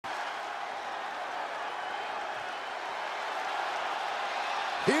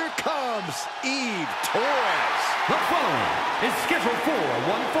Here comes Eve Torres. The following is scheduled for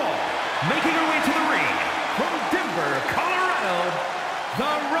one fall. Making her way to the ring from Denver, Colorado,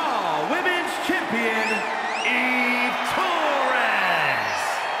 the Raw Women's Champion, Eve Torres.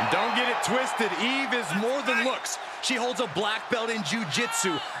 Don't get it twisted. Eve is more than looks. She holds a black belt in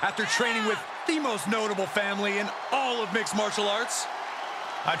jiu-jitsu after training with the most notable family in all of mixed martial arts.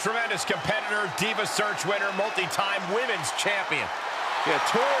 A tremendous competitor, Diva Search winner, multi-time women's champion. Yeah,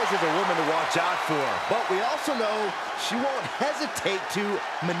 Torres is a woman to watch out for, but we also know she won't hesitate to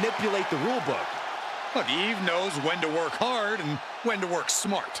manipulate the rule book. Look, Eve knows when to work hard and when to work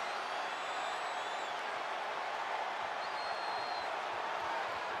smart.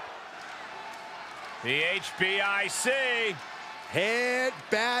 The HBIC. Head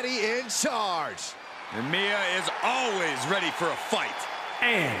baddie in charge. And Mia is always ready for a fight.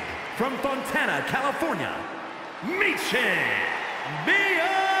 And from Fontana, California, Mia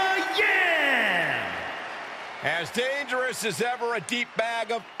Yim. As dangerous as ever, a deep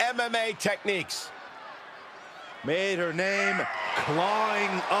bag of MMA techniques. Made her name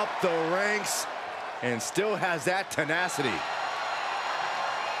clawing up the ranks and still has that tenacity.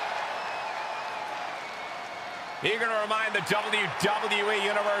 Eager to remind the WWE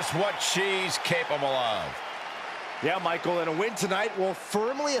Universe what she's capable of. Yeah, Michael, and a win tonight will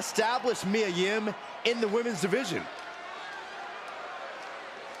firmly establish Mia Yim in the women's division.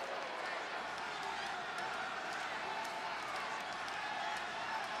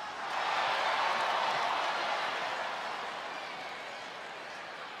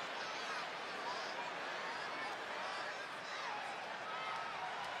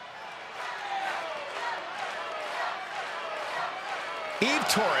 Eve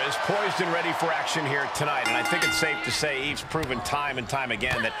Torres poised and ready for action here tonight, and I think it's safe to say Eve's proven time and time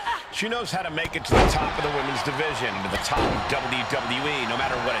again that she knows how to make it to the top of the women's division, to the top of WWE, no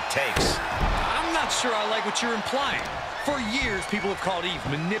matter what it takes. I'm not sure I like what you're implying. For years, people have called Eve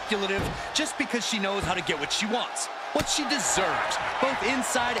manipulative just because she knows how to get what she wants, what she deserves, both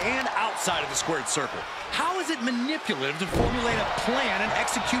inside and outside of the squared circle. How is it manipulative to formulate a plan and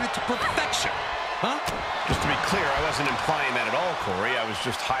execute it to perfection? Huh? Just to be clear, I wasn't implying that at all, Corey. I was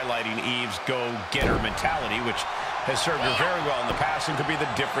just highlighting Eve's go-getter mentality, which has served her very well in the past and could be the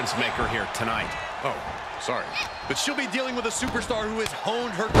difference maker here tonight. Oh, sorry. But she'll be dealing with a superstar who has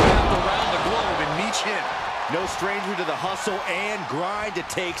honed her craft around the globe in Mia Yim. No stranger to the hustle and grind it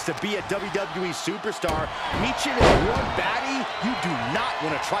takes to be a WWE superstar. Mia Yim is one baddie you do not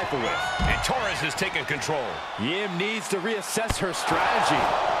want to trifle with. And Torres has taken control. Yim needs to reassess her strategy.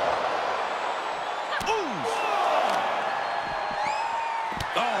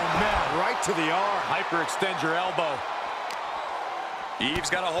 Right to the arm. Hyperextend your elbow. Eve's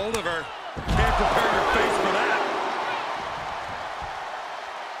got a hold of her. Can't prepare your face for that.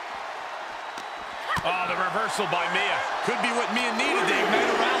 Oh, the reversal by Mia. Could be what Mia needed to ignite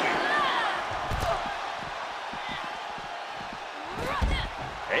a rally.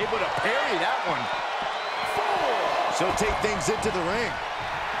 Able to parry that one. She'll take things into the ring.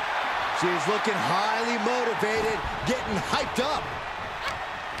 She's looking highly motivated, getting hyped up.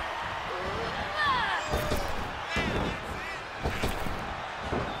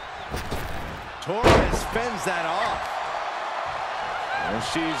 Torres fends that off. And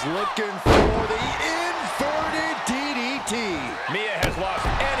she's looking for the inverted DDT. Mia has lost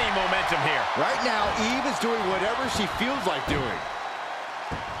any momentum here. Right now, Eve is doing whatever she feels like doing.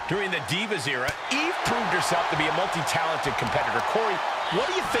 During the Divas era, Eve proved herself to be a multi-talented competitor. Corey, what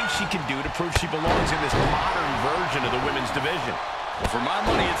do you think she can do to prove she belongs in this modern version of the women's division? Well, for my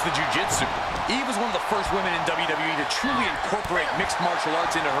money, it's the jiu-jitsu. Eve was one of the first women in WWE to truly incorporate mixed martial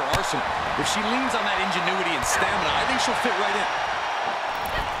arts into her arsenal. If she leans on that ingenuity and stamina, I think she'll fit right in.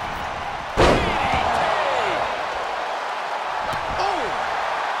 Oh!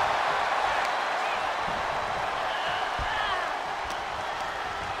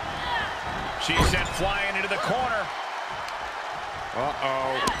 She's sent flying into the corner.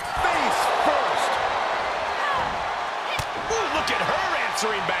 Uh-oh. Face first! Ooh, look at her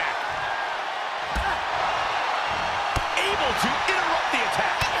answering back. Able to interrupt the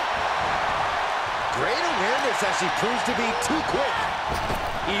attack. Great awareness as she proves to be too quick.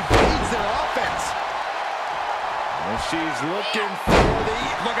 Evades their offense. And she's looking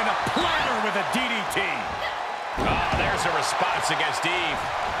Looking to platter with a DDT. Oh, there's a response against Eve.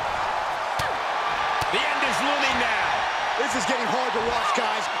 The end is looming now. This is getting hard to watch,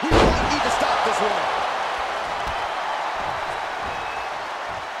 guys. We really need to stop this one.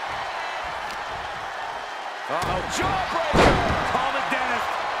 Uh-oh, jawbreaker! Call it, Dennis.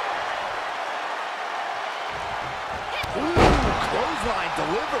 Ooh, clothesline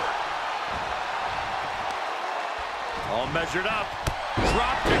deliver. All measured up.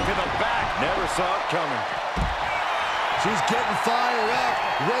 Drop kick to the back. Never saw it coming. She's getting fired up,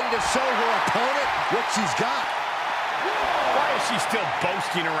 ready to show her opponent what she's got. Why is she still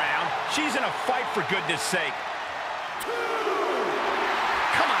boasting around? She's in a fight, for goodness sake.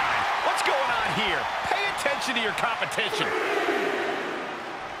 Come on, what's going on here? Pay attention to your competition.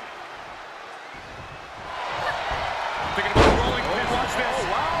 Thinking about rolling pin. Watch this. Oh,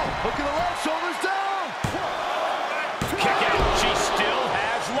 wow. Hook of the leg, shoulders down. Kick out. She still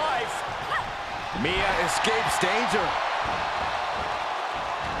has life. Mia escapes danger.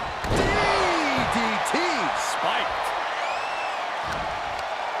 DDT. Spiked.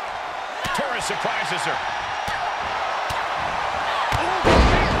 Torres surprises her.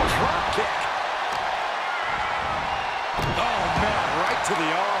 Drop kick. Oh, man. Right to the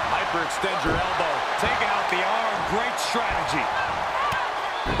arm. Hyperextend your elbow. Taking out the arm. Great strategy.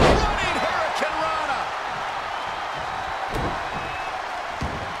 Running Hurricane Rana.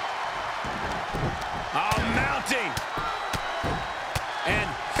 Oh, mounting. And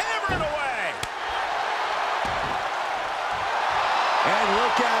hammering away. And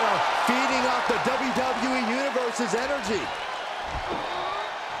look at her, feeding off the WWE Universe's energy.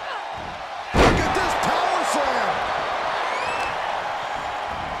 Look at this power slam.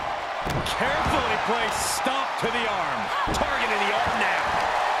 Carefully placed stomp to the arm. Targeting the arm now.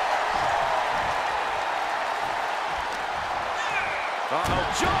 Uh-oh,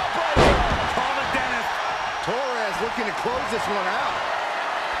 jawbreaker. Call the dentist. Torres looking to close this one out.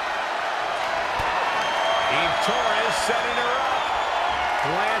 Eve Torres setting her up.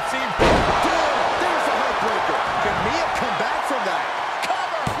 Glancing. There's the heartbreaker. Can Mia come back from that?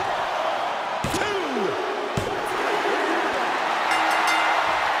 Cover. 2.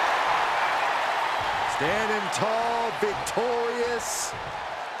 Standing tall, victorious.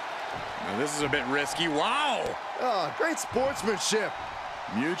 Now this is a bit risky. Wow. Oh, great sportsmanship.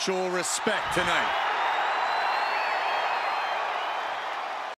 Mutual respect tonight.